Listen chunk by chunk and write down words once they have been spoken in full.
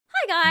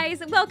Hi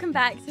guys, welcome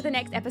back to the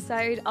next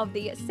episode of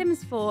the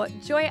Sims 4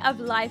 Joy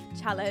of Life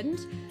Challenge.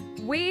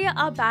 We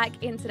are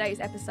back in today's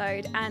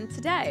episode, and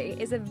today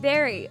is a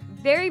very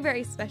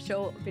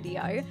special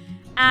video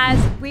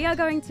as we are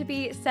going to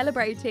be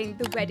celebrating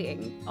the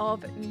wedding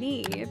of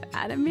Neve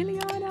and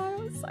Emiliano.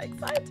 I'm so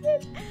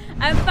excited.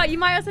 But you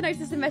might also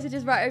notice some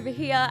messages right over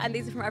here, and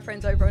these are from our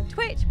friends over on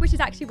Twitch, which is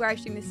actually where I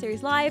stream this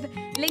series live.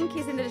 Link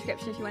is in the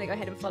description if you want to go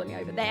ahead and follow me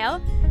over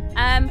there.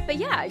 But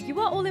yeah, you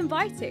are all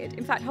invited.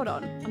 In fact, hold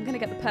on. I'm going to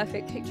get the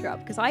perfect picture up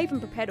because I even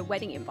prepared a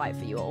wedding invite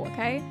for you all,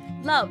 okay?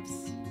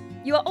 Loves,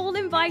 you are all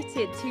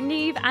invited to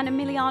Neve and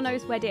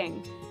Emiliano's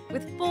wedding.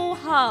 With 4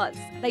 hearts,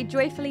 they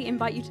joyfully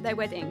invite you to their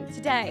wedding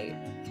today.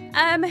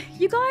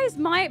 You guys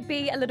might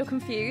be a little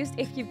confused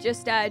if you've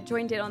just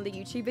joined in on the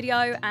YouTube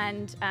video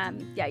and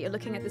yeah, you're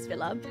looking at this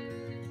villa.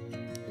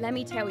 Let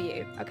me tell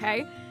you,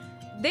 okay?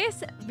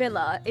 This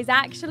villa is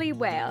actually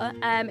where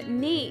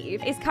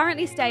Neve is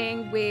currently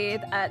staying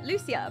with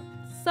Lucia.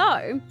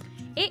 So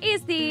it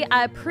is the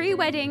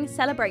pre-wedding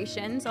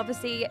celebrations.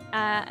 Obviously,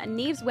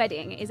 Neve's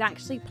wedding is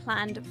actually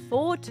planned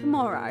for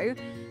tomorrow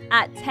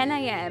at 10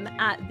 AM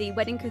at the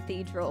Wedding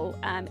Cathedral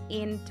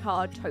in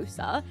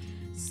Tartosa.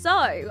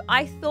 So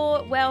I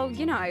thought, well,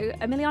 you know,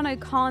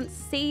 Emiliano can't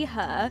see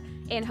her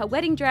in her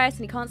wedding dress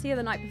and he can't see her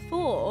the night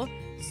before.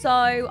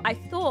 So I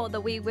thought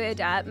that we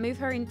would move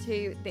her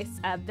into this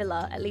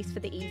villa, at least for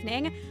the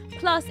evening.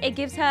 Plus, it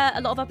gives her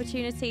a lot of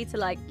opportunity to,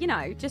 like, you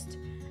know, just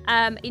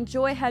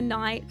enjoy her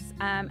nights,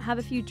 have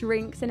a few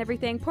drinks and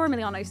everything. Poor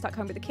Emiliano's stuck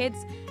home with the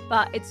kids,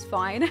 but it's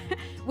fine.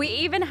 We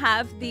even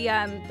have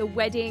the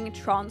wedding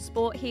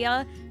transport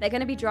here. They're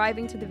going to be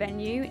driving to the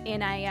venue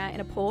in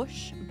a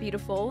Porsche.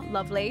 Beautiful,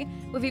 lovely.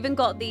 We've even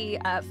got the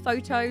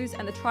photos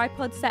and the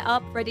tripod set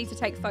up, ready to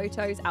take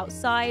photos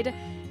outside.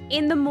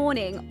 In the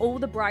morning, all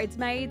the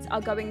bridesmaids are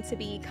going to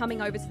be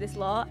coming over to this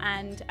lot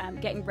and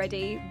getting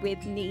ready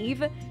with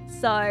Neve.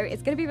 So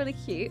it's going to be really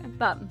cute,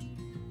 but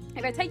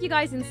if I take you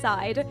guys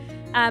inside,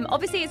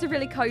 obviously it's a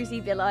really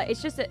cozy villa.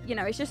 It's just,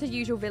 it's just a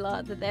usual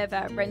villa that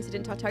they've rented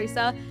in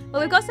Tartosa.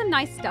 But we've got some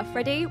nice stuff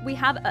ready. We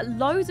have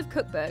loads of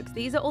cookbooks.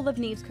 These are all of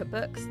Neve's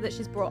cookbooks that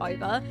she's brought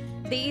over.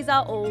 These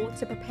are all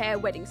to prepare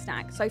wedding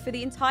snacks. So for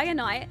the entire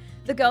night,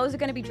 the girls are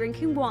going to be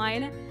drinking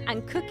wine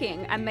and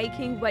cooking and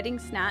making wedding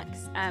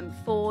snacks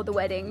for the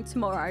wedding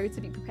tomorrow to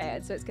be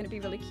prepared. So it's going to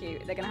be really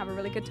cute. They're going to have a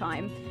really good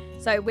time.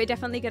 So we're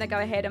definitely going to go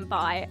ahead and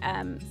buy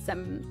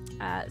some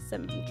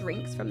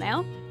drinks from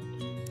there.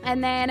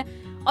 And then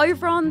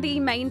over on the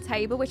main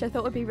table, which I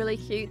thought would be really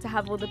cute to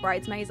have all the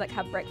bridesmaids like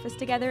have breakfast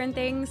together and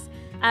things,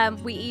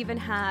 we even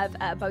have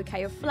a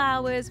bouquet of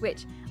flowers,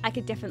 which I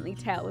could definitely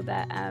tell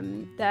that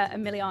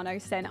Emiliano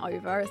sent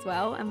over as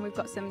well. And we've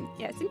got some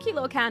cute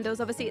little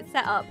candles. Obviously it's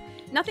set up,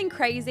 nothing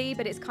crazy,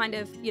 but it's kind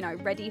of,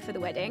 ready for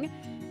the wedding.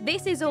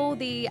 This is all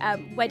the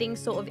wedding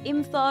sort of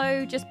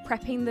info, just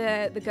prepping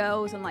the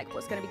girls on like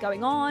what's going to be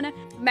going on.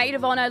 Maid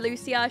of honor,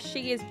 Lucia,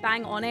 she is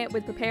bang on it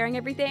with preparing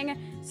everything.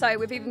 So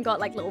we've even got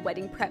like little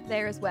wedding prep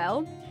there as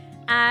well.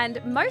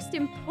 And most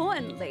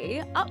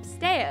importantly,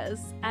 upstairs,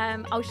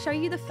 I'll show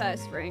you the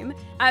first room.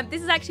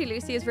 This is actually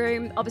Lucia's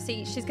room.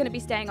 Obviously, she's going to be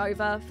staying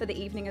over for the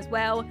evening as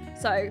well.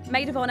 So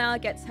maid of honor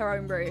gets her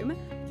own room.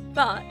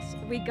 But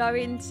we go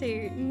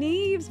into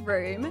Neve's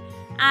room,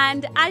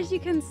 and as you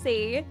can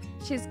see,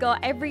 she's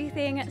got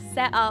everything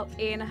set up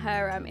in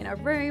her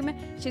room.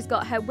 She's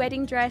got her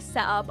wedding dress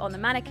set up on the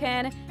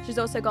mannequin. She's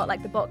also got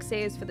like the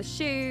boxes for the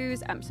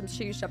shoes, some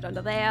shoes shoved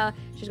under there.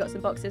 She's got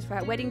some boxes for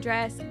her wedding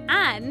dress,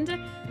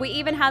 and we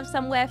even have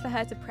somewhere for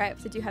her to prep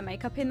to do her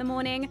makeup in the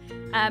morning.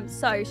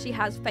 So she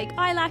has fake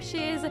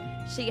eyelashes,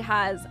 she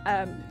has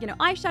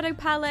eyeshadow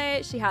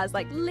palette, she has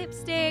like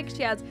lipstick,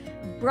 she has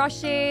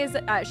brushes,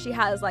 she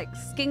has like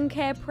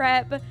skincare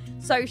prep.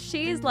 So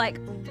she's like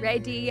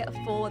ready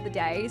for the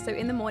day. So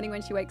in the morning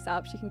when she wakes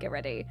up, she can get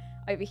ready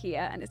over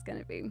here, and it's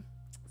gonna be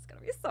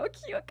so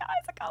cute, guys.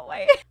 I can't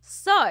wait.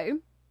 So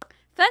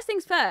first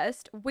things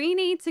first, we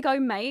need to go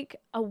make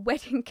a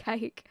wedding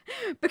cake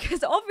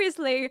because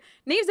obviously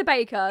Neve's a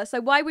baker,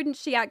 so why wouldn't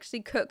she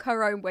actually cook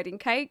her own wedding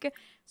cake?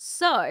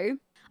 So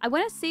I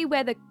want to see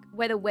where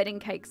the wedding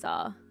cakes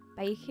are.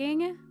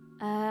 Baking.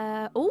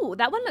 Oh,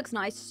 that one looks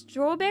nice.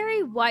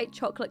 Strawberry white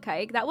chocolate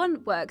cake. That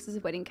one works as a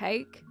wedding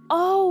cake.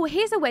 Oh,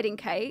 here's a wedding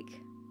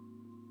cake.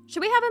 Should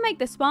we have her make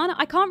this one?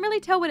 I can't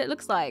really tell what it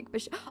looks like.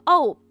 But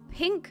oh,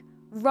 pink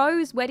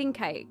rose wedding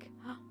cake.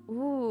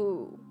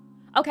 Ooh.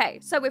 Okay,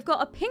 so we've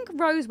got a pink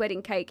rose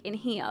wedding cake in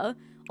here.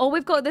 Or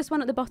we've got this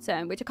one at the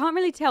bottom, which I can't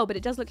really tell, but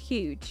it does look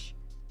huge.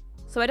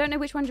 So I don't know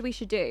which one we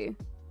should do.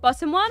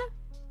 Bottom one?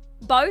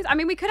 Both? I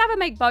mean, we could have her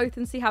make both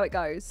and see how it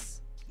goes.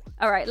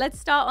 All right, let's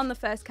start on the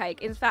first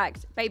cake. In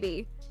fact,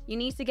 baby, you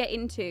need to get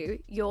into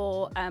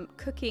your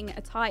cooking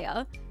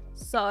attire.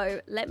 So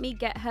let me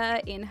get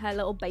her in her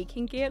little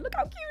baking gear. Look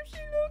how cute she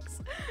looks.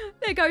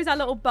 There goes our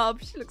little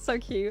bub. She looks so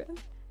cute.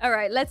 All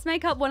right, let's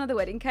make up one of the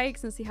wedding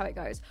cakes and see how it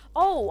goes.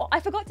 Oh, I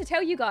forgot to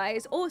tell you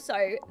guys also,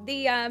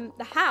 the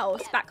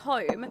house back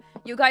home,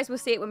 you guys will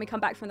see it when we come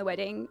back from the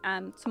wedding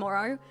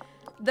tomorrow.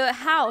 The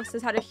house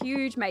has had a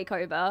huge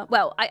makeover.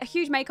 Well, a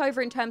huge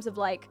makeover in terms of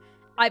like,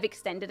 I've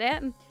extended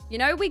it. You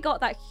know, we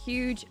got that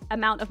huge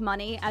amount of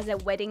money as a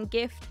wedding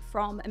gift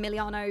from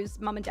Emiliano's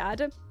mum and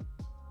dad.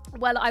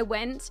 Well, I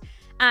went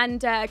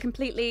and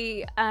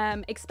completely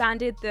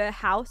expanded the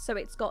house, so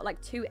it's got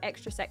like 2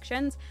 extra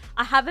sections.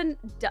 I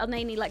haven't done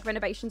any like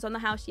renovations on the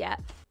house yet.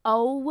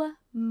 Oh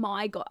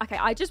my god. Okay,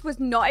 I just was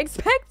not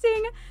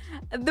expecting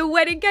the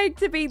wedding cake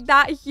to be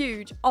that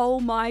huge. Oh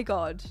my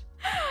god.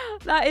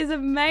 That is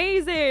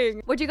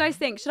amazing. What do you guys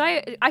think? Should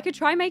I could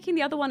try making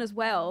the other one as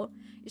well.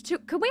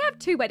 Could we have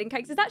 2 wedding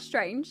cakes? Is that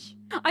strange?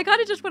 I kind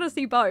of just want to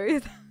see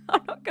both.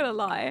 I'm not gonna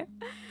lie.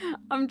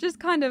 I'm just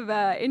kind of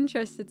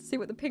interested to see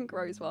what the pink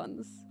rose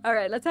one's. All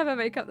right, let's have her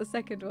make up the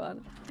second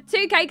one.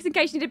 2 cakes in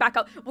case you need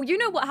backup. Well, you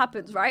know what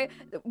happens, right?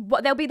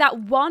 There'll be that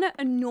one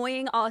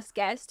annoying ass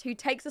guest who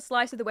takes a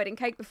slice of the wedding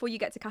cake before you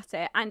get to cut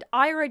it. And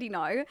I already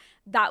know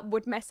that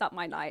would mess up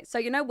my night. So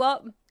you know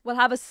what? We'll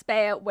have a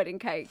spare wedding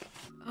cake.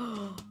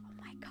 Oh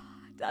my God,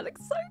 that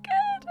looks so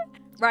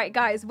good. Right,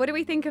 guys, what do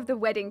we think of the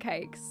wedding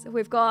cakes?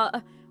 We've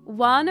got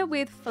one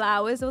with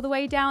flowers all the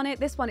way down it.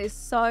 This is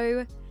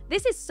so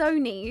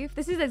Neve.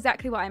 This is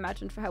exactly what I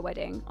imagined for her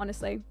wedding,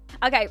 honestly.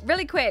 Okay,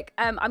 really quick.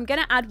 I'm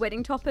gonna add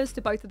wedding toppers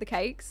to both of the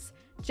cakes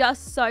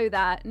just so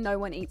that no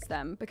one eats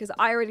them, because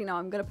I already know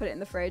I'm gonna put it in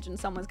the fridge and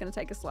someone's gonna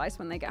take a slice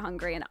when they get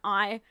hungry, and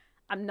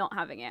I'm not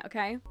having it,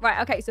 okay? Right,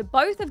 okay, so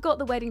both have got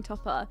the wedding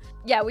topper.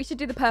 Yeah, we should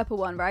do the purple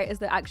one, right, as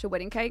the actual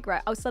wedding cake.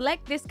 Right, I'll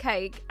select this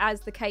cake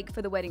as the cake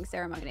for the wedding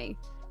ceremony.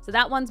 So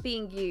that one's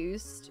being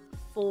used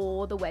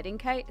for the wedding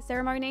cake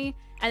ceremony,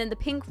 and then the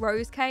pink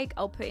rose cake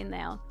I'll put in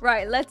there.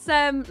 Right, let's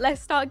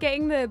start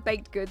getting the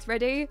baked goods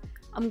ready.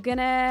 I'm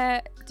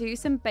gonna do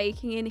some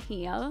baking in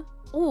here.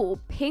 Oh,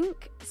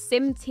 pink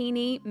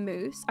Simtini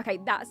mousse. Okay,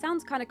 that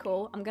sounds kind of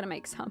cool. I'm gonna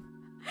make some.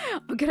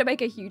 I'm gonna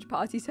make a huge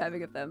party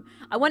serving of them.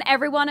 I want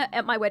everyone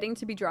at my wedding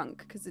to be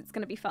drunk because it's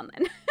gonna be fun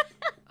then.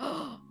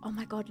 Oh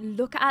my god,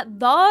 look at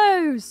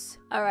those.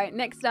 All right,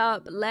 next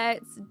up,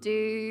 let's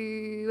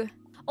do...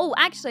 Oh,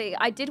 actually,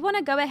 I did want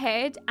to go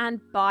ahead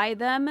and buy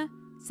them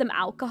some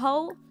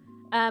alcohol.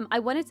 I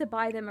wanted to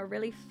buy them a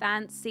really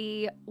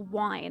fancy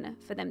wine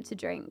for them to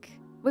drink.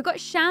 We've got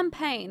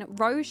champagne,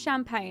 rose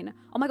champagne.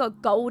 Oh my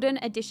god, golden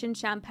edition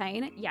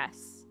champagne.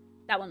 Yes,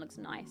 that one looks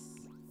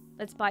nice.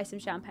 Let's buy some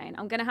champagne.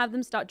 I'm going to have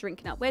them start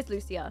drinking up. Where's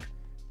Lucia?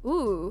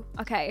 Ooh,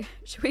 okay.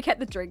 Should we get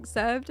the drinks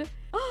served?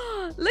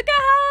 Oh, look at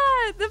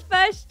her! The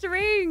first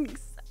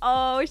drinks.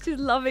 Oh, she's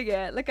loving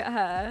it. Look at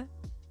her.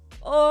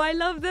 Oh, I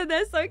love them.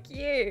 They're so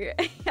cute.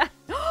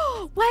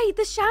 Wait,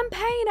 the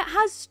champagne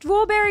has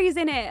strawberries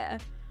in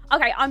it.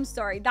 Okay, I'm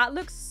sorry. That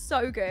looks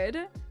so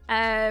good.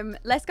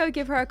 Let's go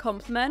give her a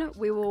compliment.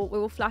 We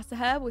will flatter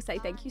her. We'll say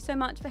thank you so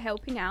much for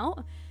helping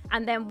out.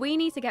 And then we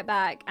need to get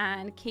back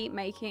and keep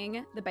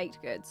making the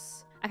baked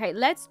goods. Okay,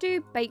 let's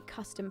do baked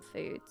custom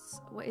foods.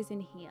 What is in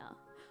here?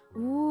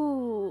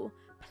 Ooh,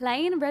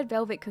 plain red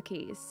velvet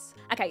cookies.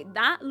 Okay,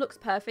 that looks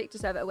perfect to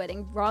serve at a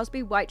wedding.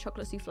 Raspberry white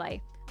chocolate souffle.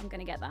 I'm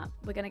gonna get that.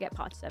 We're gonna get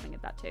party serving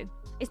of that too.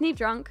 Is Neve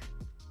drunk?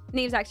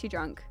 Neve's actually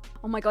drunk.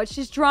 Oh my god,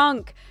 she's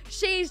drunk.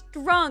 She's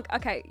drunk.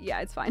 Okay, yeah,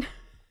 it's fine.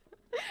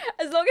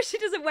 As long as she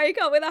doesn't wake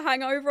up with a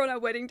hangover on her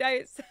wedding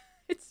day,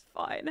 it's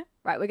fine.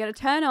 Right, we're gonna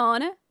turn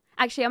on.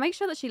 Actually, I'll make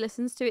sure that she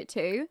listens to it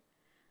too.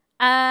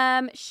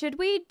 Should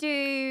we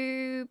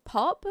do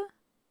pop?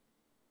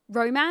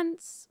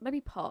 Romance?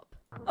 Maybe pop.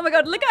 Oh my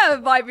god, look at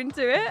her vibing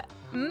to it.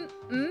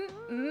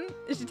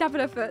 Is she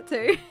tapping her foot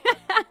too?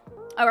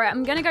 All right,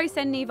 I'm gonna go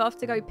send Neve off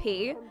to go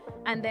pee,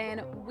 and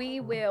then we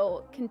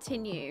will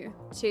continue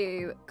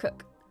to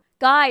cook.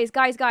 Guys.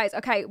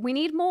 Okay, we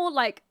need more,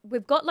 like,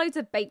 we've got loads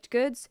of baked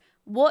goods.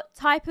 What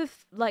type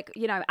of, like,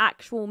 you know,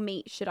 actual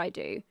meat should I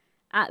do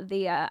at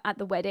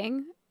the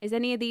wedding? Is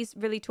any of these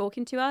really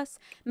talking to us?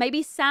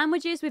 Maybe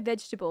sandwiches with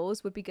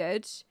vegetables would be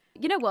good.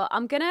 You know what?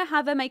 I'm gonna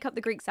have her make up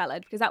the Greek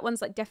salad because that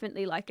one's like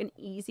definitely like an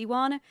easy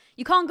one.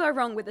 You can't go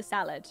wrong with a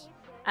salad.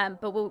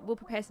 But we'll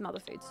prepare some other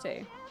foods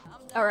too.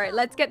 All right,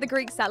 let's get the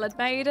Greek salad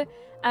made.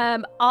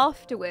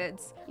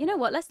 Afterwards, you know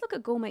what? Let's look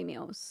at gourmet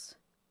meals.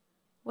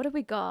 What have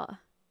we got?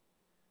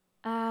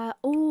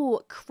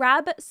 Oh,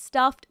 crab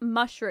stuffed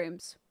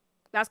mushrooms.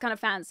 That's kind of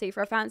fancy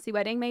for a fancy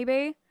wedding,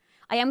 maybe.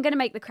 I am gonna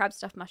make the crab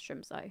stuffed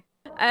mushrooms though.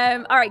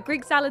 All right,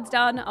 Greek salad's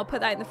done. I'll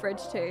put that in the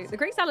fridge too. The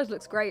Greek salad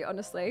looks great,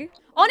 honestly.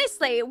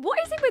 Honestly, what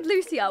is it with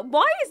Lucia?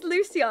 Why is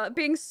Lucia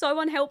being so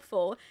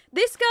unhelpful?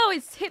 This girl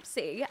is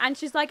tipsy and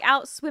she's like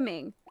out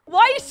swimming.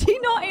 Why is she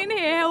not in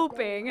here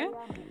helping?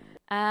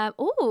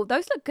 Oh,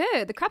 those look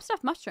good. The crab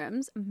stuffed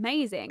mushrooms,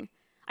 amazing.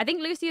 I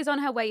think Lucia's on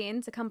her way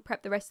in to come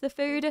prep the rest of the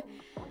food.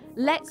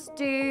 Let's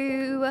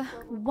do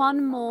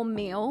one more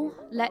meal.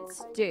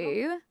 Let's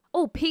do,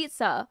 oh,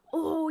 pizza.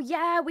 Oh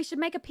yeah, we should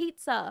make a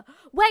pizza.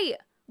 Wait,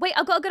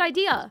 I've got a good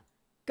idea.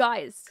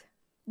 Guys,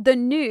 the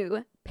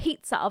new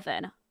pizza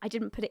oven. I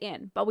didn't put it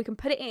in, but we can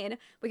put it in.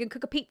 We can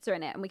cook a pizza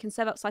in it and we can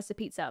serve up slices of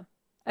pizza.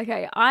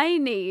 Okay, I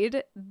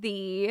need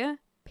the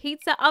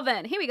pizza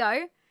oven. Here we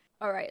go.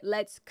 All right,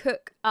 let's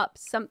cook up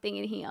something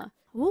in here.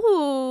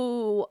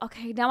 Ooh,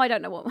 okay, now I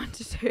don't know what one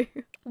to do.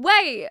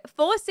 Wait,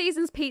 Four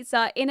Seasons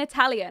pizza in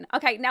Italian.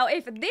 Okay, now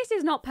if this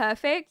is not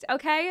perfect,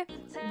 okay,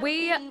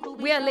 we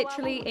are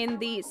literally in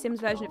the Sims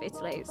version of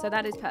Italy, so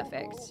that is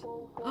perfect.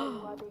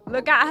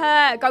 Look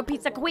at her, go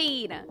pizza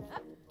queen.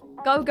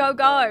 Go, go,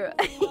 go.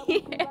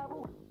 Yeah.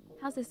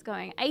 How's this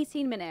going?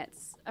 18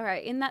 minutes. All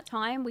right, in that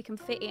time, we can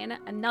fit in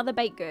another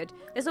baked good.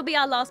 This will be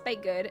our last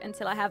baked good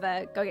until I have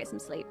a go get some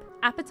sleep.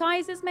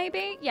 Appetizers,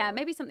 maybe? Yeah,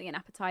 maybe something in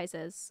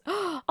appetizers.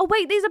 Oh,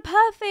 wait, these are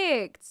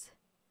perfect.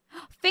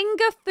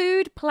 Finger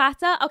food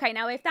platter. Okay,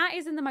 now if that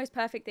isn't the most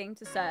perfect thing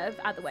to serve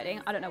at the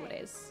wedding, I don't know what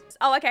is.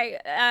 Oh, okay.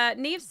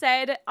 Neve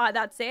said,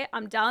 that's it.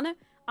 I'm done.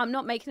 I'm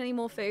not making any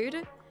more food.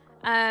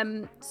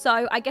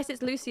 So I guess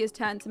it's Lucia's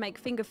turn to make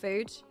finger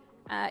food.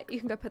 You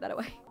can go put that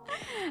away.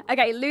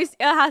 Okay, Lucia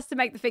has to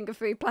make the finger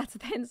food platter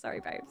then.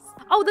 Sorry, babes.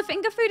 Oh, the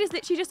finger food is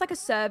literally just like a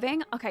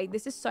serving. Okay,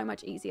 this is so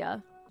much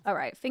easier. All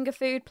right, finger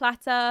food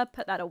platter,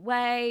 put that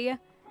away.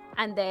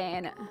 And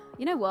then,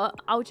 you know what?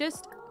 I'll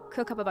just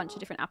cook up a bunch of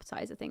different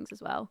appetizer things as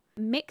well.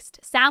 Mixed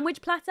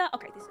sandwich platter.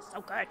 Okay, this is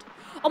so good.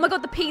 Oh my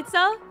God, the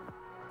pizza.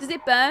 Does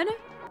it burn?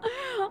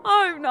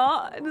 Oh,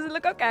 not. Does it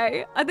look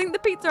okay? I think the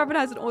pizza oven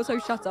has an auto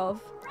shut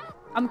off.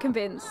 I'm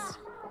convinced.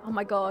 Oh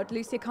my God,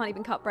 Lucia can't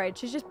even cut bread.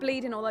 She's just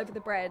bleeding all over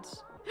the bread.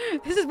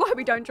 This is why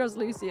we don't trust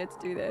Lucia to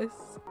do this.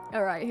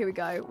 All right, here we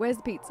go. Where's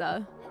the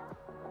pizza?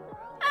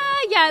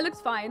 Yeah, it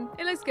looks fine.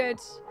 It looks good.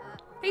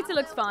 Pizza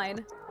looks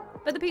fine.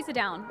 Put the pizza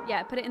down.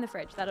 Yeah, put it in the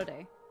fridge. That'll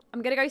do.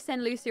 I'm going to go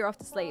send Lucia off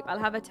to sleep. I'll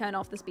have her turn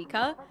off the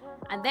speaker.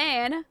 And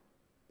then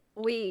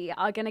we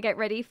are going to get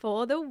ready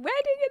for the wedding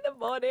in the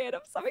morning.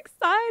 I'm so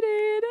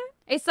excited.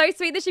 It's so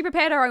sweet that she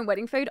prepared her own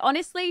wedding food.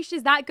 Honestly,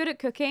 she's that good at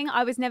cooking.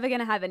 I was never going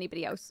to have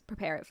anybody else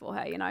prepare it for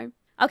her, you know?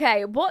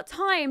 Okay, what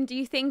time do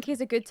you think is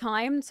a good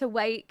time to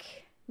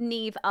wake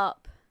Neve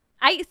up?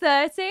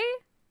 8:30?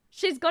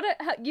 She's got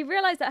to... You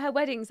realise that her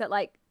wedding's at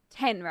like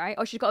 10, right?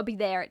 Or she's got to be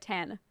there at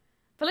 10. I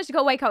feel like she's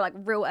got to wake up like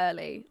real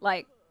early.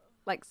 Like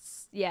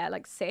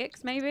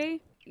 6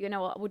 maybe? You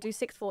know what? We'll do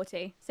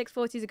 6:40.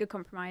 6:40 is a good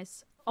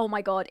compromise. Oh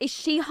my God. Is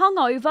she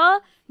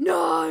hungover?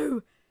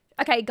 No!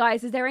 Okay,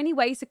 guys, is there any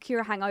way to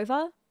cure a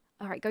hangover?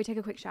 All right, go take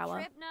a quick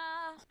shower.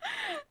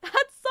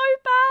 That's so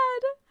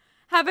bad.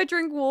 Have a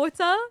drink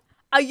water?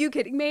 Are you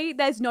kidding me?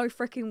 There's no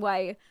freaking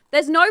way.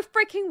 There's no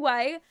freaking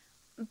way.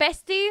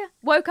 Bestie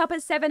woke up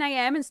at 7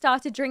 a.m. and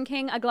started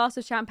drinking a glass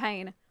of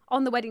champagne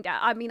on the wedding day.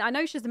 I mean, I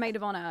know she's the maid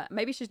of honor.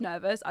 Maybe she's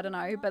nervous. I don't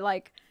know. But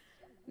like,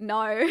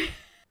 no.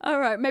 All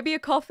right, maybe a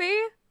coffee?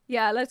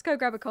 Yeah, let's go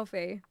grab a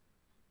coffee.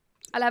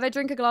 I'll have her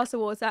drink a glass of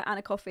water and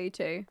a coffee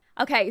too.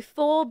 Okay,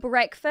 for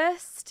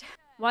breakfast,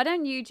 why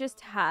don't you just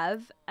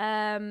have,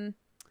 I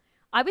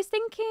was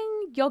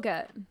thinking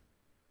yogurt.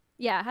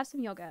 Yeah, have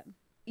some yogurt.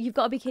 You've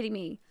got to be kidding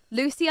me.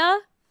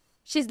 Lucia,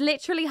 she's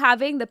literally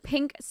having the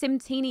pink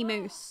Simtini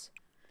mousse.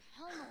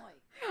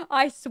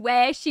 I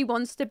swear she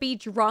wants to be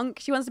drunk.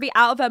 She wants to be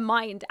out of her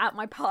mind at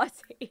my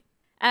party.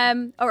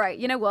 All right,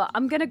 you know what?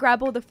 I'm going to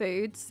grab all the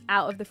foods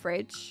out of the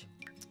fridge.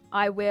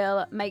 I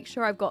will make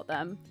sure I've got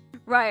them.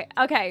 Right,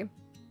 okay.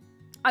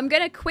 I'm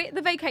going to quit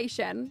the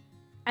vacation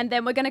and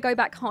then we're going to go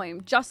back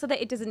home just so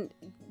that it doesn't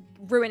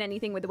ruin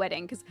anything with the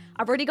wedding because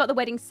I've already got the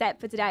wedding set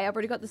for today. I've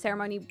already got the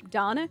ceremony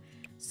done.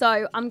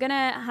 So I'm going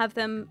to have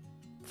them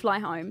fly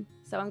home.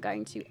 So I'm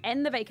going to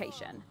end the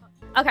vacation.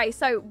 Okay,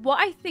 so what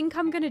I think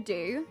I'm going to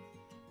do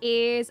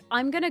is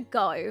I'm going to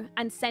go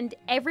and send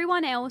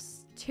everyone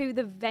else to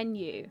the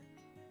venue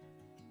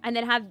and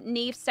then have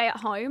Neve stay at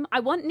home. I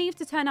want Neve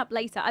to turn up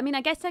later. I mean,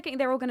 I guess technically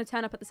they're all going to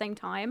turn up at the same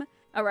time.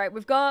 All right,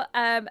 we've got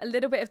a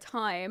little bit of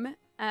time.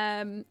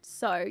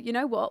 So you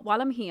know what?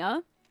 While I'm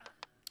here,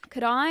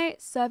 could I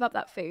serve up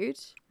that food?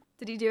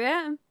 Did he do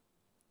it?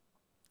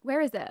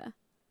 Where is it?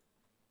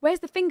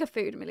 Where's the finger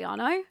food,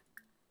 Emiliano?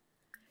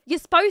 You're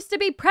supposed to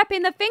be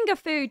prepping the finger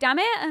food, damn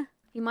it.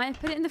 He might have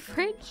put it in the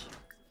fridge.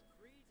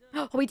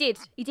 Oh, he did.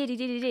 He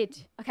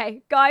did.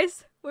 Okay,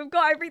 guys, we've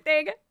got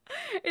everything.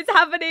 It's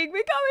happening.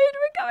 We're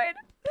going.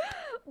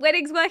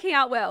 Wedding's working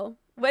out well.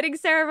 Wedding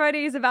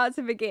ceremony is about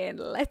to begin.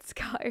 Let's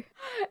go.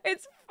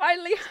 It's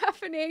finally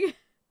happening.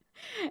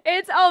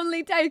 It's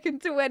only taken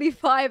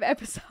 25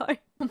 episodes.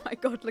 Oh my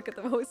God, look at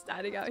them all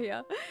standing out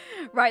here.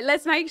 Right,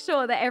 let's make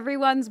sure that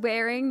everyone's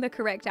wearing the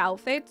correct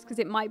outfits because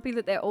it might be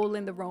that they're all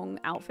in the wrong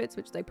outfits,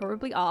 which they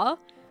probably are.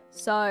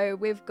 So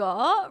we've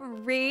got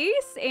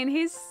Reese in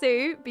his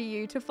suit.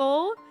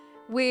 Beautiful.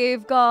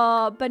 We've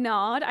got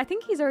Bernard. I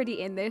think he's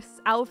already in this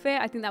outfit.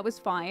 I think that was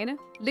fine.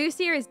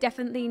 Lucia is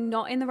definitely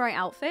not in the right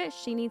outfit.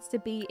 She needs to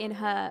be in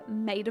her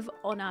maid of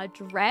honor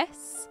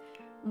dress,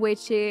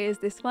 which is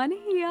this one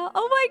here.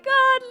 Oh my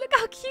God, look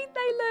how cute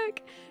they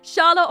look.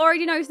 Charlotte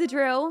already knows the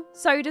drill.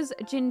 So does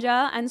Ginger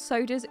and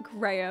so does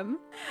Graham.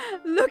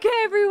 Look at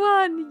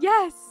everyone.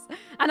 Yes.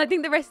 And I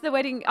think the rest of the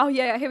wedding. Oh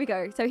yeah, here we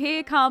go. So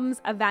here comes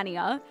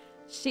Avania.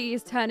 She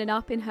is turning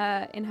up in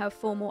her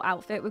formal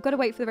outfit. We've got to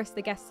wait for the rest of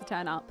the guests to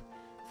turn up.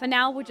 For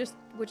now, we'll just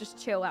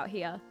chill out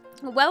here.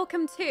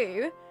 welcome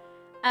to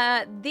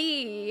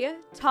the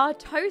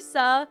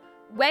Tartosa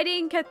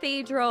Wedding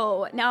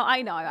Cathedral. Now,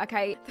 I know,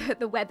 okay,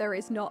 the weather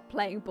is not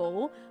playing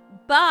ball,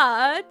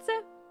 but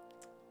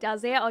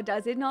does it or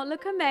does it not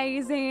look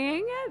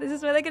amazing? This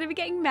is where they're going to be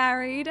getting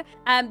married.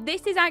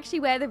 This is actually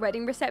where the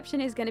wedding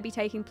reception is going to be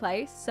taking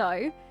place.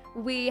 So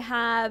we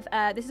have,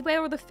 this is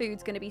where all the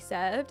food's going to be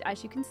served.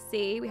 As you can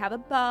see, we have a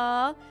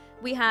bar.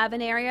 We have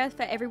an area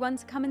for everyone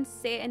to come and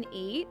sit and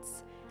eat.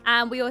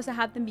 And we also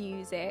have the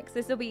music. So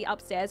this will be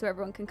upstairs where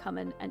everyone can come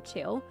and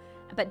chill.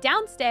 But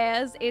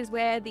downstairs is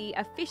where the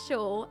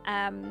official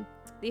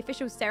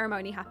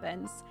ceremony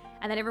happens.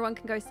 And then everyone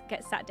can go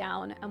get sat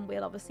down, and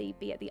we'll obviously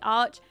be at the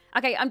arch.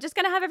 Okay, I'm just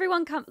going to have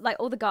everyone come, like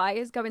all the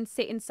guys, go and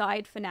sit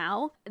inside for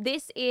now.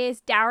 This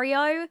is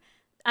Dario.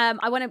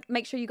 I want to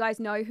make sure you guys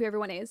know who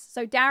everyone is.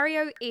 So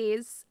Dario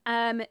is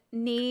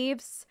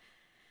Neve's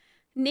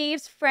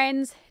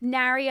friends,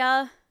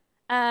 Naria,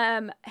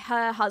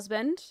 her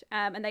husband,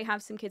 and they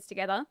have some kids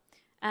together.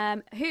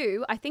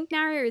 Who, I think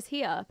Naria is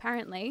here,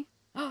 apparently.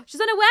 Oh, she's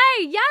on her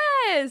way!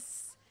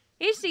 Yes!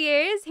 Here she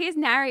is. Here's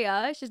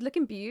Naria. She's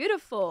looking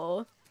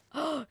beautiful.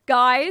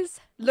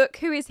 Guys, look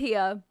who is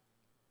here.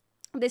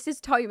 This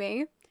is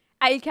Tommy,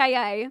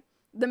 aka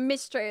the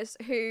mistress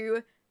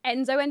who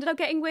Enzo ended up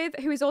getting with,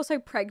 who is also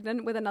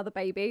pregnant with another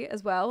baby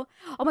as well.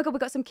 Oh my god,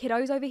 we've got some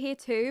kiddos over here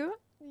too.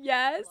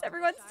 Yes,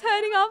 everyone's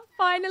turning up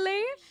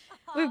finally.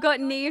 We've got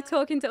Neve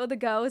talking to all the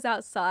girls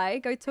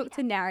outside. Go talk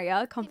to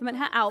Naria, compliment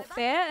her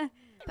outfit.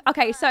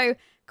 Okay, so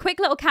quick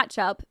little catch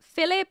up.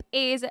 Philip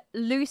is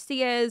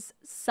Lucia's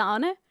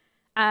son,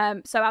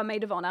 so our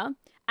maid of honor.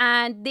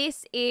 And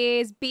this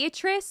is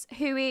Beatrice,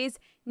 who is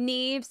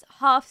Neve's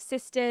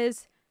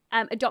half-sister's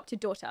adopted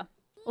daughter.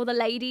 All the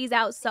ladies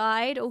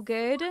outside, all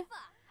good.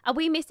 Are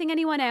we missing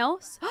anyone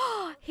else?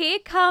 Here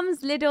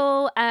comes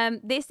little,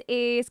 this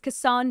is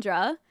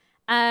Cassandra,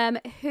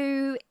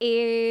 who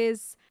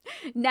is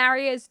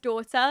Naria's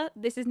daughter.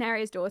 This is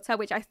Naria's daughter,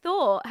 which I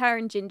thought her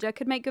and Ginger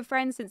could make good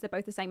friends since they're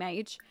both the same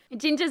age.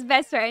 Ginger's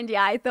best friend,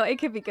 yeah, I thought it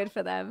could be good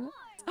for them.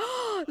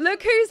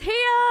 Look who's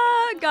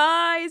here,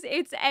 guys.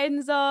 It's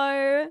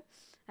Enzo.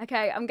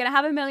 Okay, I'm going to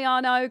have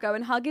Emiliano go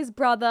and hug his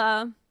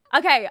brother.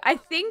 Okay, I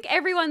think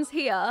everyone's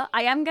here.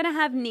 I am going to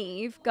have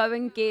Neve go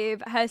and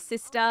give her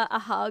sister a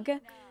hug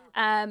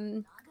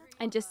and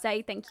just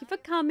say thank you for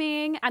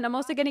coming. And I'm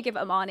also going to give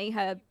Amani,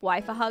 her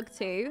wife, a hug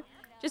too.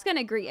 Just going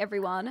to greet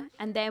everyone,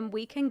 and then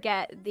we can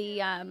get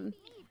the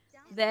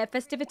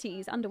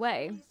festivities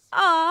underway.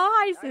 Oh,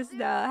 hi,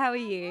 sister. How are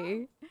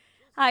you?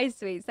 Hi,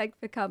 sweets. Thanks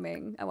for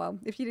coming. Oh, well,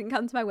 if you didn't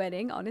come to my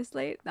wedding,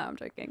 honestly. No, I'm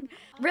joking.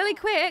 Really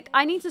quick,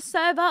 I need to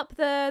serve up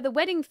the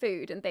wedding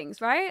food and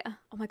things, right?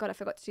 Oh my god, I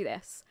forgot to do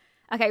this.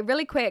 Okay,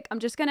 really quick. I'm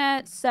just going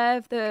to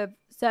serve the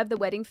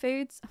wedding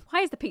foods.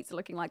 Why is the pizza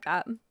looking like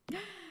that?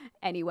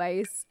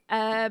 Anyways,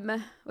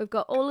 we've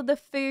got all of the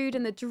food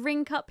and the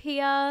drink up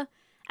here.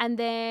 And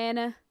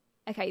then,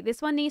 okay,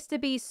 this one needs to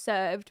be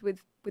served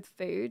with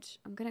food.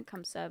 I'm going to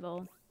come serve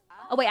all.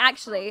 Oh, wait,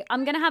 actually,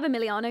 I'm going to have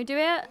Emiliano do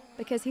it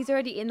because he's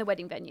already in the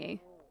wedding venue.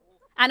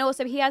 And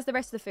also, he has the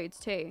rest of the foods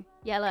too.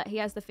 Yeah, look, he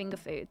has the finger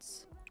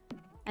foods.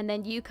 And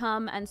then you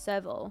come and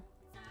serve all.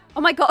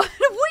 Oh my god,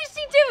 what is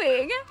she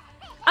doing?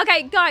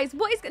 Okay, guys,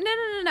 what is...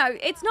 No.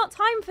 It's not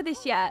time for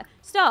this yet.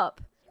 Stop.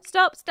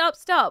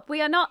 Stop.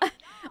 We're not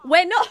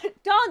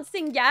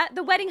dancing yet.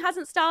 The wedding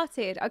hasn't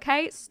started,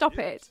 okay? Stop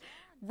it.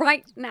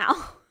 Right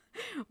now.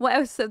 What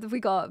else have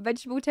we got?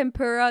 Vegetable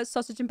tempura,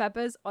 sausage and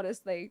peppers.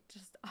 Honestly,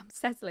 just I'm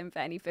settling for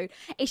any food.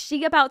 Is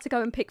she about to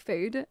go and pick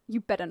food? You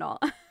better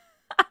not.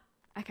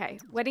 Okay,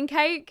 wedding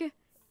cake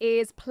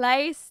is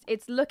placed.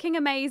 It's looking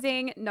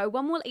amazing. No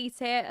one will eat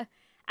it.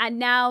 And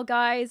now,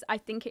 guys, I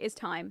think it is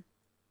time.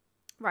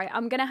 Right,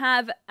 I'm going to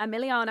have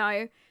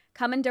Emiliano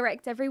come and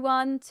direct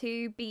everyone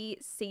to be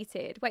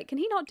seated. Wait, can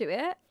he not do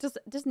it?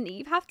 Does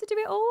Neve have to do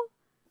it all?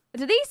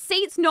 Do these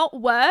seats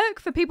not work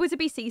for people to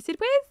be seated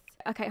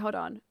with? Okay, hold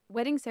on.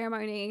 Wedding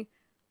ceremony.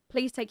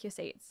 Please take your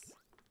seats.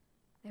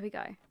 There we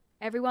go.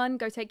 Everyone,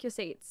 go take your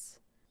seats.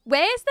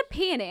 Where's the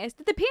pianist?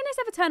 Did the pianist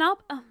ever turn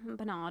up? Oh,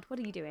 Bernard, what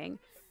are you doing?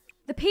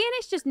 The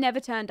pianist just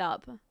never turned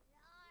up.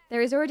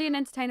 There is already an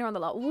entertainer on the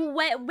lot.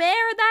 Where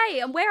are they?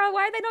 And why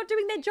are they not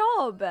doing their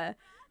job?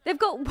 They've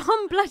got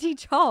one bloody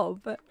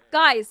job.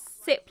 Guys,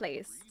 sit,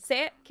 please.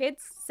 Sit,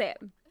 kids, sit.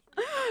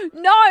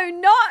 No,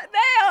 not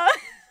there.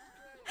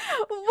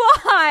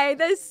 Why?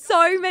 There's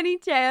so many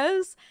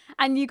chairs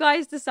and you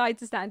guys decide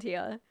to stand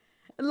here.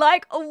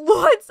 Like,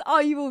 what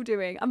are you all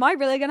doing? Am I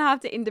really going to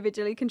have to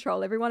individually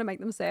control everyone and make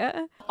them sit?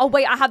 Oh,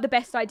 wait, I have the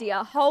best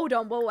idea. Hold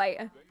on, well, wait.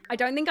 I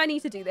don't think I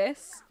need to do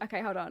this.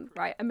 Okay, hold on.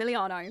 Right,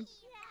 Emiliano.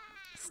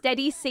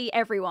 Steady seat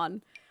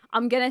everyone.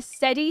 I'm going to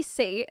steady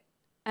seat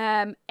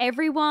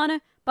everyone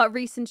but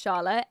Reese and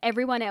Charlotte.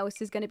 Everyone else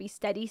is going to be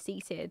steady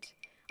seated.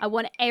 I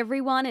want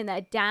everyone in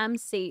their damn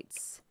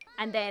seats.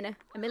 And then,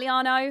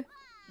 Emiliano,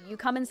 you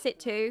come and sit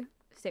too.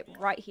 Sit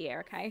right here,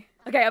 okay?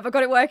 Okay, have I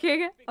got it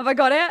working? Have I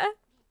got it?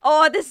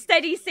 Oh, the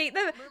steady seat.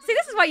 See,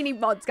 this is why you need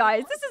mods,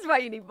 guys. This is why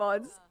you need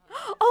mods.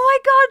 Oh my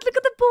god, look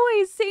at the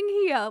boys sitting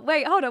here.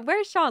 Wait, hold on.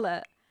 Where is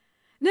Charlotte?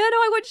 No,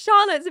 I want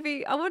Charlotte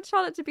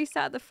to be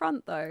sat at the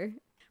front though.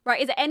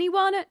 Right, is there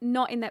anyone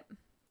not in there?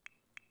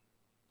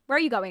 Where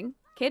are you going,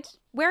 kid?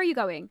 Where are you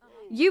going?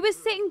 You were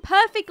sitting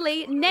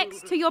perfectly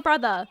next to your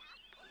brother.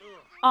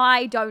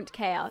 I don't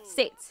care.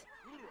 Sit.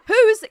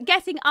 Who's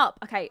getting up?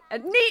 Okay,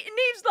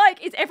 Neve's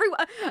like, Neve's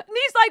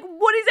like,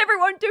 what is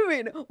everyone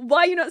doing? Why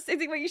are you not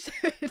sitting where you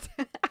should?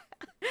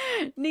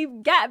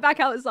 Neve, get back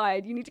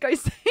outside. You need to go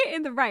sit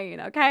in the rain,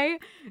 okay?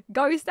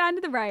 Go stand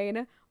in the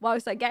rain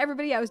whilst I get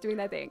everybody else doing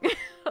their thing.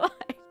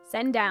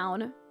 Send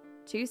down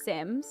 2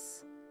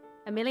 Sims,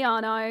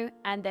 Emiliano,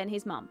 and then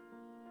his mum.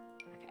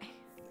 Okay.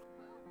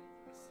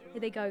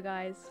 Here they go,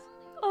 guys.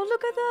 Oh,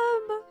 look at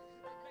them.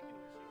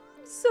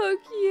 So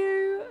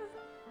cute.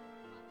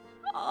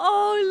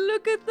 Oh,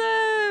 look at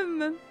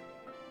them.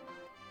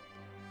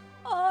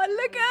 Oh,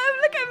 look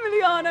at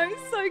Emiliano.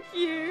 It's so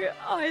cute.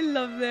 Oh, I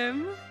love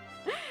them.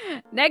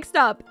 Next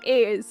up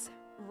is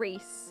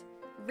Reese.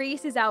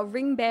 Reese is our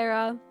ring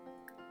bearer.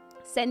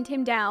 Send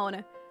him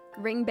down.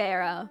 Ring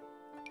bearer,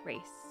 Reese.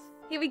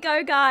 Here we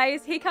go,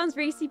 guys. Here comes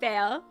Reese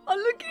Bear. Oh,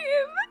 look at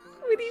him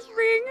with his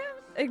ring.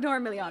 Ignore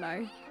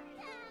Emiliano.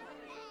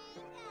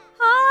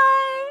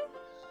 Hi.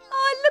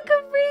 Oh, look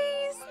at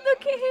Reese.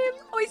 Look at him.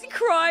 Oh, is he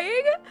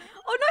crying?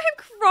 Oh, not him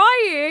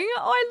crying.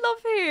 Oh, I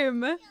love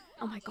him.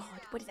 Oh my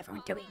God, what is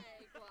everyone doing?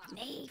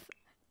 Neve,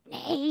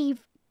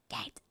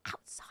 get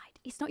outside.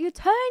 It's not your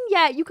turn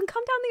yet. You can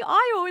come down the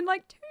aisle in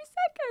like 2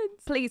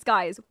 seconds. Please,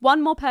 guys,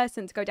 one more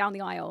person to go down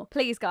the aisle.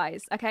 Please,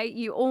 guys, okay?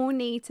 You all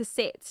need to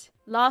sit.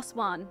 Last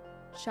one,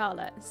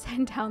 Charlotte,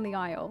 send down the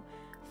aisle.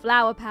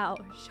 Flower Pal,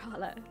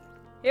 Charlotte.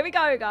 Here we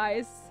go,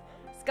 guys.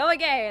 Let's go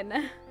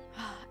again.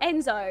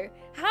 Enzo,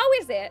 how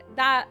is it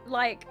that,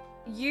 like,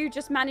 you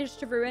just managed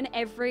to ruin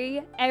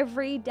every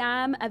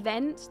damn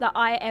event that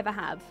I ever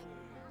have?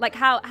 Like,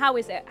 how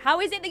is it?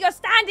 How is it that you're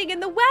standing in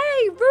the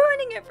way,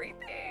 ruining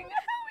everything?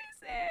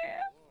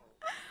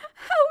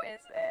 How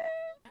is it?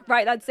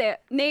 Right, that's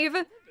it.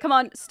 Neve, come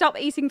on, stop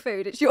eating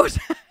food. It's your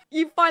turn.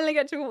 You finally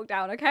get to walk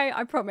down, okay?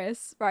 I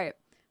promise. Right.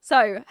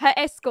 So, her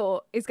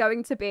escort is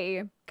going to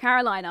be,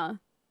 Carolina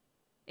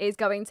is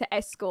going to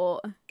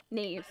escort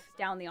Neve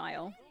down the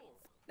aisle.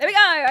 There we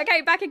go.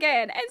 Okay, back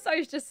again.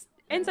 Enzo's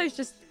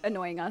just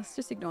annoying us.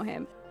 Just ignore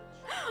him.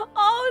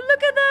 Oh,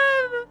 look at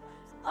them.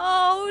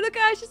 Oh, look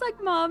at her. She's like,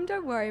 Mom,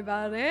 don't worry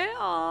about it.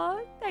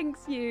 Oh,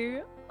 thanks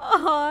you.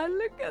 Oh,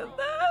 look at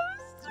them.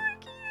 So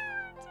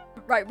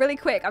cute. Right, really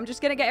quick. I'm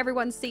just going to get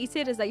everyone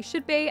seated as they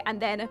should be. And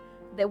then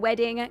the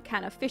wedding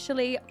can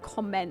officially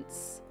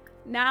commence.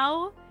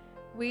 Now,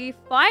 we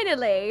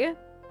finally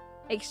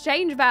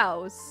exchange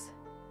vows.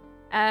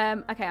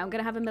 Okay, I'm going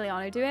to have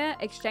Emiliano do it.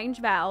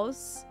 Exchange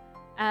vows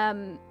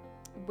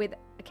with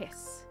a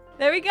kiss.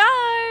 There we go.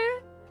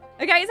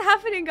 Okay, it's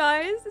happening,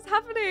 guys. It's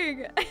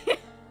happening.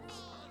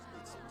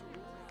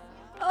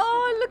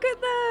 Oh, look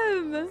at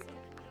them.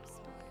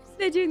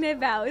 They're doing their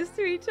vows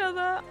to each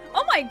other.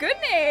 Oh my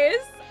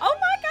goodness. Oh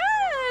my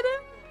God.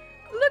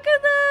 Look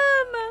at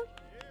them.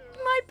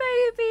 My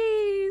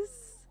babies.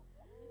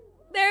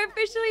 They're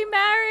officially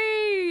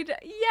married.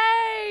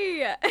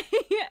 Yay.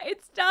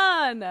 It's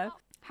done.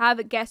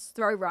 Have guests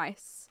throw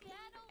rice.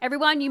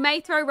 Everyone, you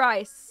may throw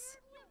rice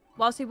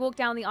whilst we walk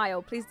down the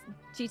aisle. Please,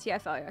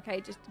 GTFO.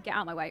 Okay, just get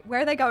out of my way. Where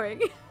are they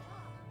going?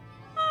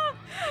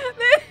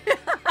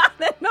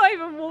 They're not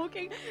even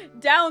walking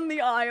down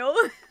the aisle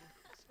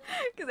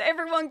because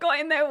everyone got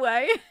in their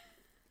way.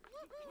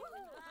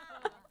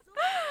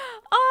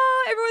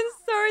 Oh, everyone's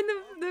throwing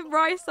the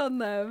rice on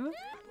them.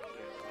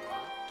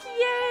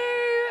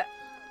 Cute.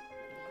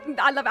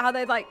 I love it how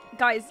they're like,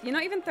 guys, you're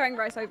not even throwing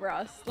rice over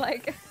us.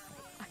 Like,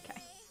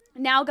 okay.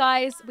 Now,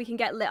 guys, we can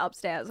get lit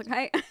upstairs,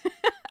 okay?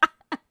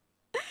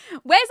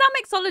 Where's our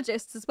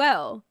mixologist as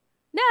well?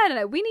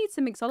 No. We need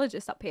some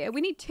mixologists up here.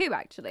 We need 2,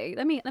 actually.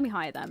 Let me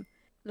hire them.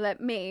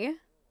 Let me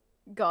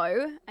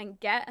go and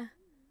get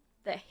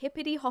the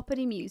hippity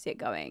hoppity music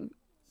going.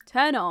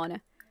 Turn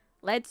on.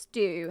 Let's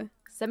do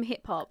some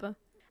hip hop.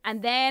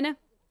 And then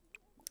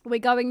we're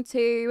going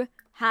to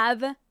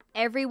have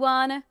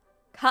everyone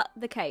cut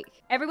the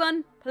cake.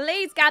 Everyone,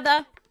 please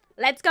gather.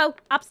 Let's go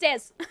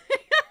upstairs.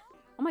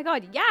 Oh my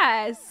God,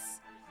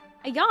 yes.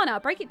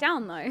 Ayana, break it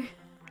down though.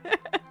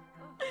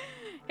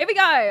 Here we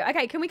go.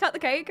 Okay, can we cut the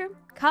cake?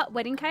 Cut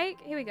wedding cake.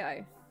 Here we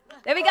go.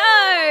 There we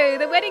go.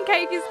 The wedding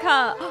cake is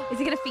cut. Is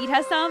he going to feed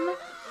her some?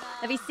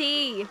 Let me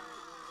see.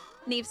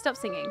 Neve, stop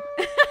singing.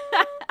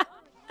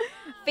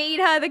 Feed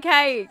her the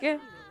cake.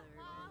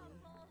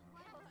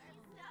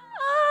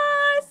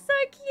 Oh, so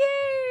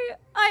cute.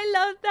 I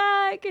love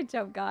that. Good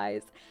job,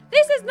 guys.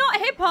 This is not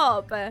hip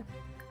hop.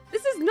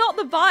 This is not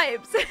the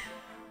vibes.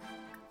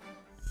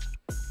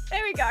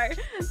 There we go.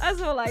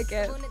 That's more like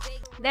it.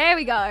 There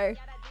we go.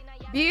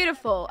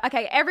 Beautiful.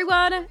 Okay,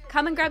 everyone,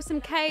 come and grab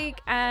some cake.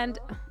 And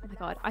oh my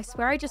God, I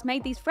swear I just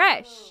made these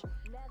fresh.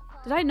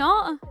 Did I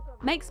not?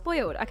 Make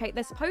spoiled. Okay,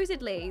 they're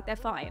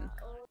fine.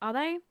 Are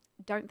they?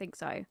 Don't think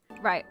so.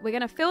 Right, we're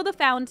gonna fill the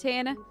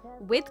fountain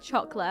with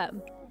chocolate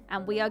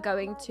and we are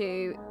going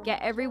to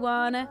get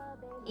everyone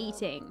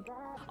eating.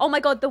 Oh my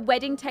God, the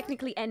wedding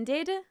technically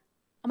ended.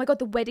 Oh my God,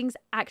 the wedding's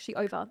actually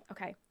over.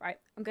 Okay, right.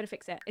 I'm going to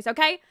fix it. It's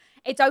okay.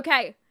 It's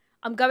okay.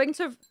 I'm going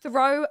to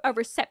throw a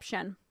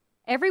reception.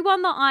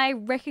 Everyone that I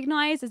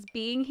recognize as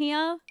being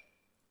here,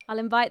 I'll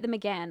invite them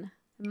again.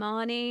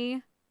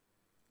 Marnie,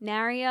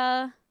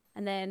 Naria,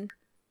 and then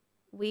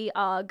we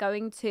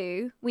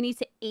need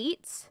to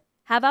eat,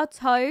 have our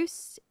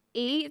toast,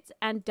 eat,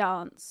 and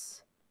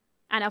dance.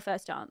 And our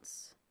first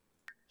dance.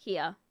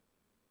 Here.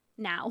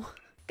 Now.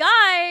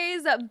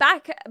 Guys,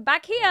 back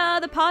here.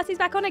 The party's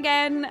back on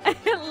again.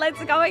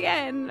 Let's go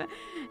again.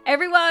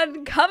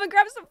 Everyone, come and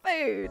grab some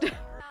food.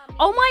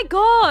 Oh my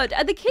God.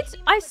 Are the kids,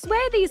 I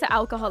swear these are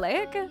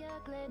alcoholic.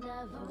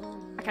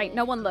 Okay,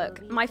 no one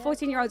look. My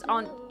 14-year-olds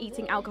aren't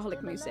eating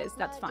alcoholic mousses.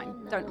 That's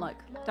fine. Don't look.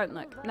 Don't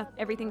look. No,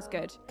 everything's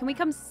good. Can we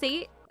come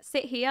sit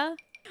here?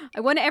 I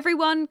want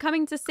everyone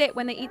coming to sit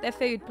when they eat their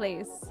food,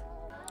 please.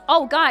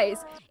 Oh,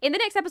 guys, in the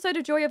next episode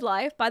of Joy of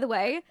Life, by the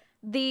way,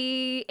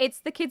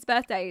 it's the kids'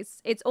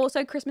 birthdays. It's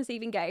also Christmas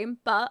Eve in game,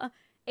 but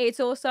it's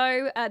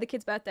also the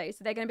kids' birthdays.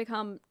 So they're going to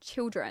become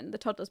children, the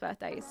toddlers'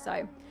 birthdays.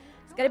 So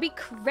it's going to be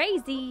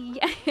crazy.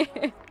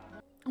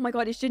 Oh my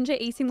God, is Ginger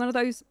eating one of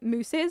those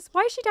mousses?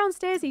 Why is she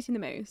downstairs eating the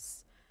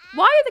mousse?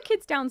 Why are the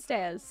kids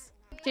downstairs?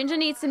 Ginger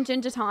needs some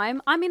ginger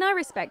time. I mean, I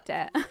respect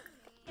it.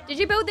 Did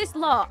you build this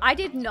lot? I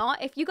did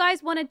not. If you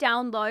guys want to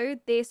download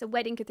this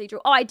wedding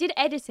cathedral. Oh, I did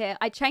edit it.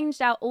 I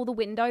changed out all the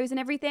windows and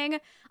everything.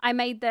 I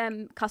made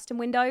them custom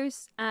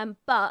windows.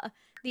 But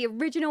the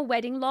original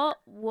wedding lot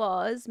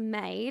was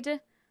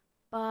made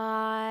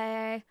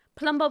by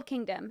Plum Bob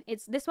Kingdom.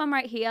 It's this one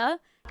right here.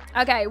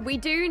 Okay, we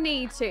do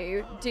need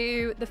to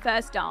do the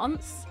first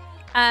dance.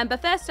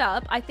 But first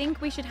up, I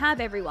think we should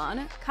have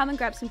everyone come and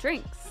grab some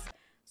drinks.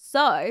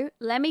 So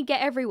let me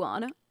get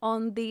everyone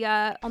on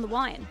the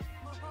wine.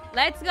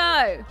 Let's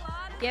go.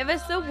 Give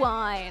us the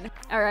wine.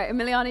 All right,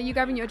 Emiliano, you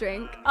grabbing your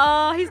drink.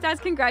 Oh, his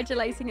dad's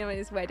congratulating him on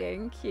his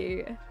wedding.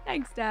 Cute.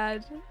 Thanks,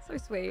 Dad. So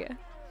sweet.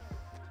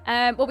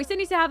 Well, we still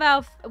need to have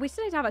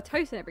our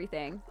toast and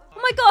everything.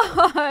 Oh my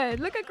God,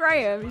 look at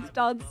Graham. He's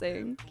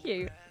dancing.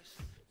 Cute.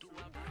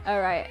 All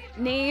right,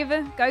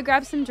 Neve, go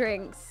grab some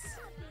drinks.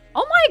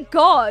 Oh my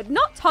God,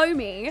 not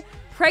Tommy.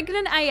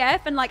 Pregnant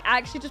AF and like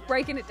actually just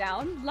breaking it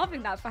down.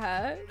 Loving that for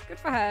her. Good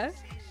for her.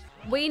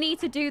 We need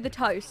to do the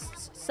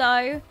toasts.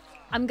 So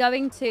I'm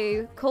going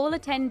to call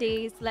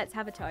attendees. Let's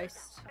have a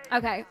toast.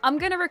 Okay, I'm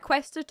going to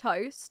request a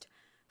toast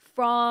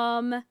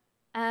from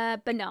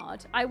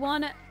Bernard. I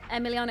want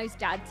Emiliano's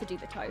dad to do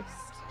the toast.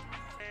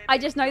 I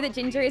just know that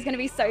Ginger is going to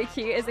be so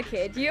cute as a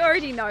kid. You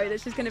already know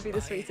that she's going to be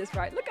the sweetest,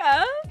 right? Look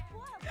at her.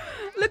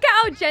 Look at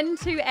how Gen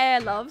 2 Air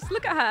loves.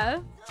 Look at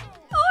her.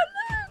 Oh,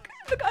 look.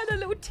 Look at her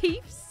little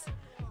teeths.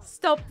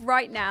 Stop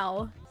right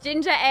now.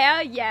 Ginger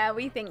Air? Yeah,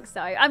 we think so.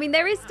 I mean,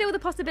 there is still the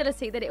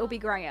possibility that it will be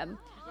Graham,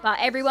 but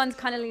everyone's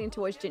kind of leaning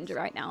towards Ginger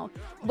right now.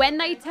 When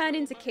they turn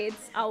into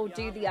kids, I'll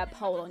do the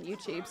poll on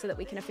YouTube so that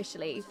we can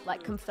officially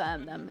like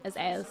confirm them as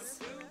heirs.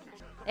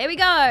 There we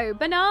go.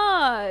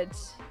 Bernard.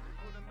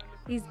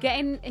 He's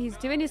doing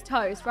his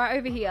toast right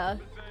over here.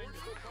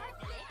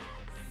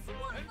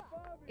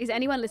 Is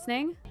anyone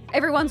listening?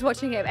 Everyone's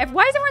watching him.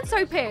 Why is everyone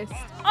so pissed?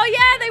 Oh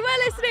yeah, they were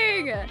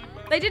listening.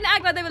 They didn't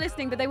act like they were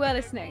listening, but they were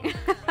listening.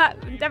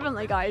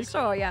 Definitely, guys.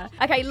 Sure, yeah.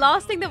 Okay,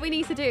 last thing that we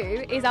need to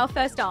do is our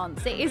first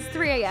dance. It is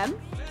 3 a.m.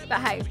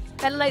 But hey,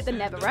 better late than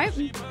never, right?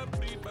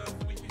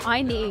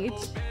 I need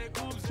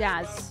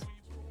jazz.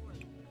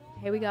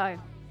 Here we go.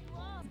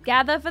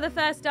 Gather for the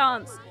first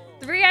dance.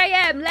 3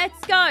 a.m.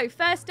 Let's go.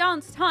 First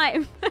dance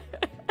time.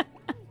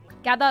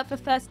 Gather for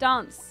first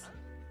dance.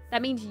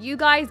 That means you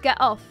guys get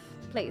off,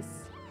 please.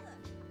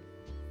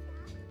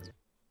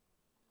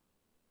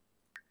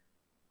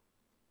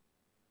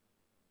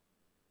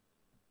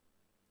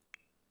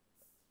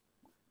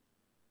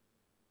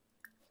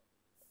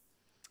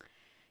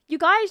 You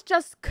guys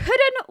just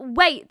couldn't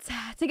wait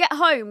to get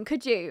home,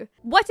 could you?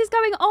 What is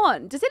going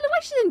on? Does it look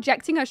like she's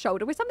injecting her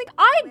shoulder with something?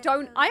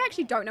 I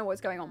actually don't know what's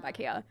going on back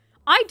here.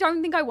 I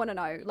don't think I want to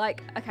know.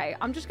 Like, okay,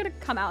 I'm just going to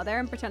come out there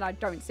and pretend I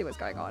don't see what's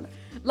going on.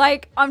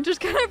 Like, I'm just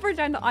going to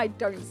pretend I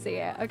don't see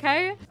it,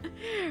 okay?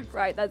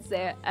 Right, that's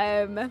it.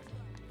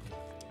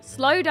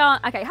 Slow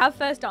dance. Okay, have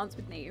first dance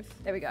with Neve.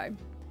 There we go.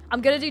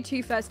 I'm going to do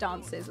 2 first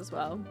dances as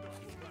well.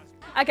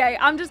 Okay,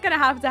 I'm just going to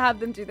have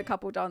them do the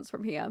couple dance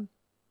from here.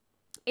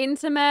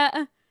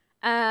 Intimate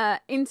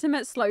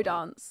slow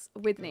dance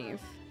with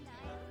Neve.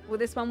 Will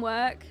this one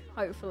work?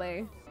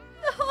 Hopefully.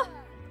 Oh,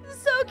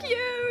 so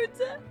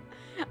cute.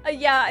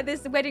 Yeah,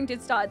 this wedding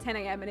did start at 10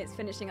 a.m. and it's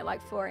finishing at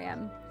like 4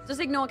 a.m. Just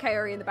ignore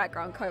Kaori in the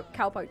background,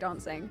 cowpoke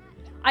dancing.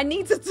 I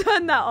need to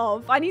turn that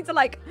off. I need to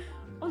like,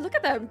 oh, look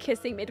at them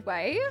kissing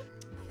midway.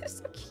 They're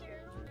so cute.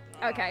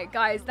 Okay,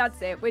 guys,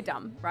 that's it. We're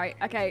done, right?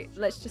 Okay,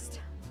 let's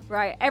just,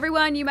 right.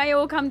 Everyone, you may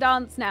all come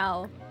dance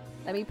now.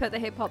 Let me put the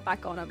hip hop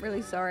back on. I'm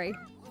really sorry.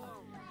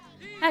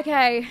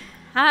 Okay,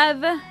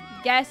 have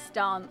guest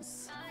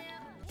dance.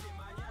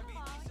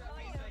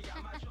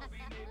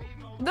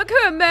 Look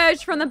who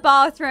emerged from the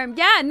bathroom.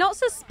 Yeah, not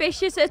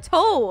suspicious at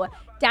all.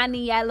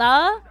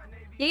 Daniela.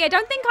 Yeah,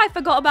 don't think I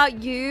forgot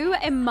about you,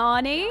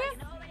 Imani.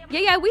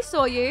 Yeah, we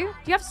saw you.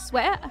 Do you have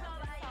sweat?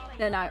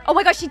 No. Oh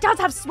my God, she does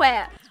have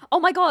sweat. Oh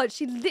my God,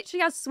 she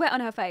literally has sweat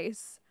on her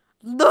face.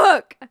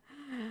 Look.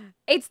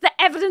 It's the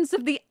evidence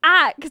of the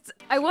act.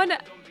 I want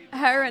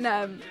her and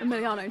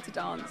Emiliano to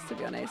dance, to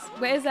be honest.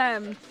 Where's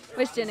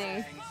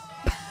Ginny?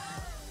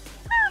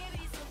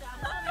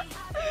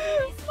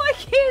 My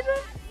kid.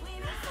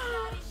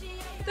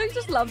 Don't you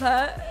just love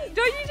her?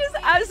 Don't you just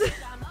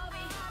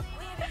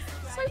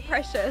so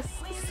precious.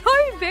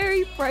 So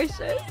very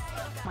precious.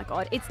 Oh my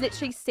God, it's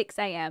literally 6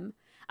 a.m.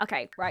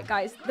 Okay, right,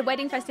 guys, the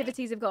wedding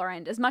festivities have got to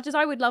end. As much as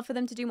I would love for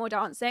them to do more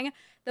dancing,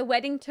 the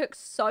wedding took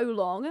so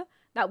long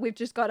that we've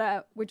just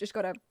gotta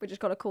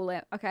call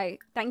it. Okay,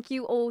 thank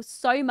you all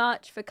so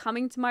much for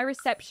coming to my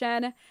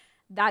reception.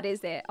 That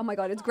is it. Oh my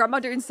God, it's grandma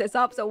doing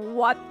sit-ups.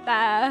 What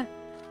the?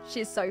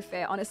 She's so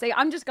fit, honestly.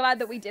 I'm just glad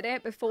that we did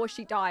it before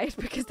she died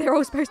because they're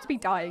all supposed to be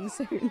dying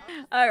soon.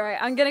 All right,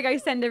 I'm gonna go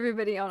send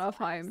everybody on off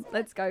home.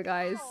 Let's go,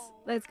 guys.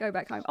 Let's go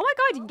back home. Oh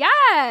my God,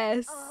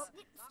 yes!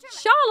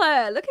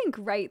 Charlotte, looking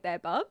great there,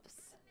 bubs.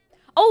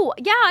 Oh,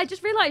 yeah, I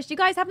just realized you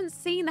guys haven't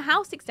seen the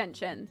house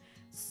extension.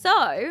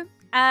 So,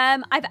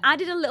 I've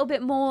added a little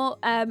bit more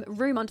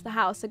room onto the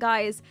house. So,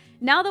 guys,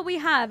 now that we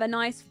have a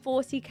nice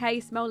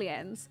 40k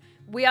simoleons,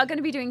 we are going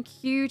to be doing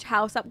huge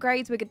house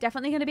upgrades. We're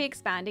definitely going to be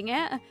expanding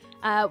it.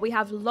 We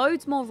have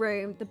loads more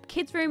room. The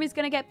kids' room is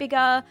going to get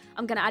bigger.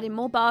 I'm going to add in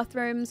more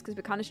bathrooms because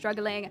we're kind of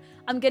struggling.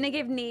 I'm going to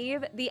give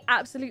Neve the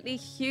absolutely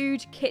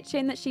huge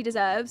kitchen that she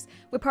deserves.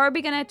 We're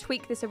probably going to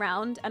tweak this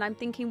around, and I'm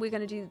thinking we're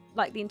going to do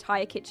like the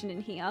entire kitchen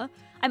in here.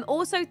 I'm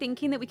also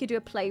thinking that we could do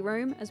a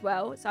playroom as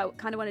well. So I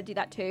kind of want to do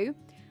that too.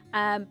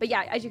 But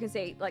yeah, as you can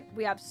see, like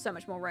we have so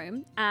much more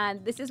room,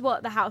 and this is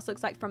what the house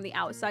looks like from the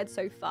outside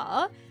so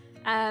far.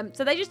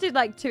 So they just did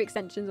like 2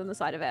 extensions on the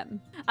side of it.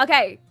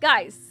 Okay,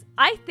 guys,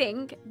 I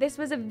think this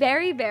was a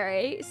very,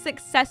 very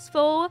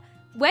successful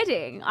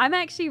wedding. I'm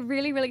actually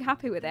really, really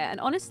happy with it. And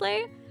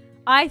honestly,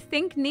 I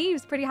think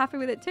Neve's pretty happy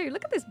with it too.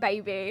 Look at this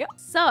baby.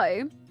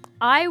 So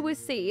I will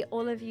see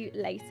all of you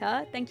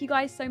later. Thank you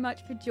guys so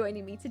much for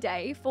joining me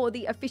today for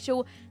the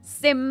official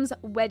Sims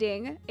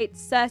wedding. It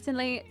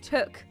certainly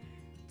took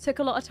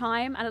a lot of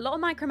time and a lot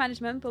of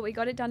micromanagement, but we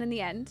got it done in the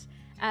end.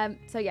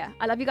 So yeah,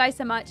 I love you guys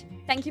so much.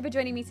 Thank you for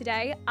joining me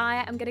today.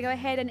 I am going to go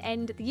ahead and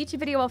end the YouTube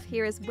video off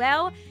here as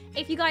well.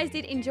 If you guys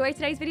did enjoy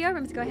today's video,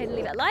 remember to go ahead and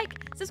leave it a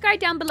like. Subscribe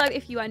down below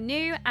if you are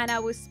new, and I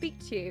will speak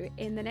to you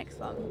in the next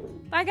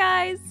one. Bye,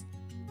 guys.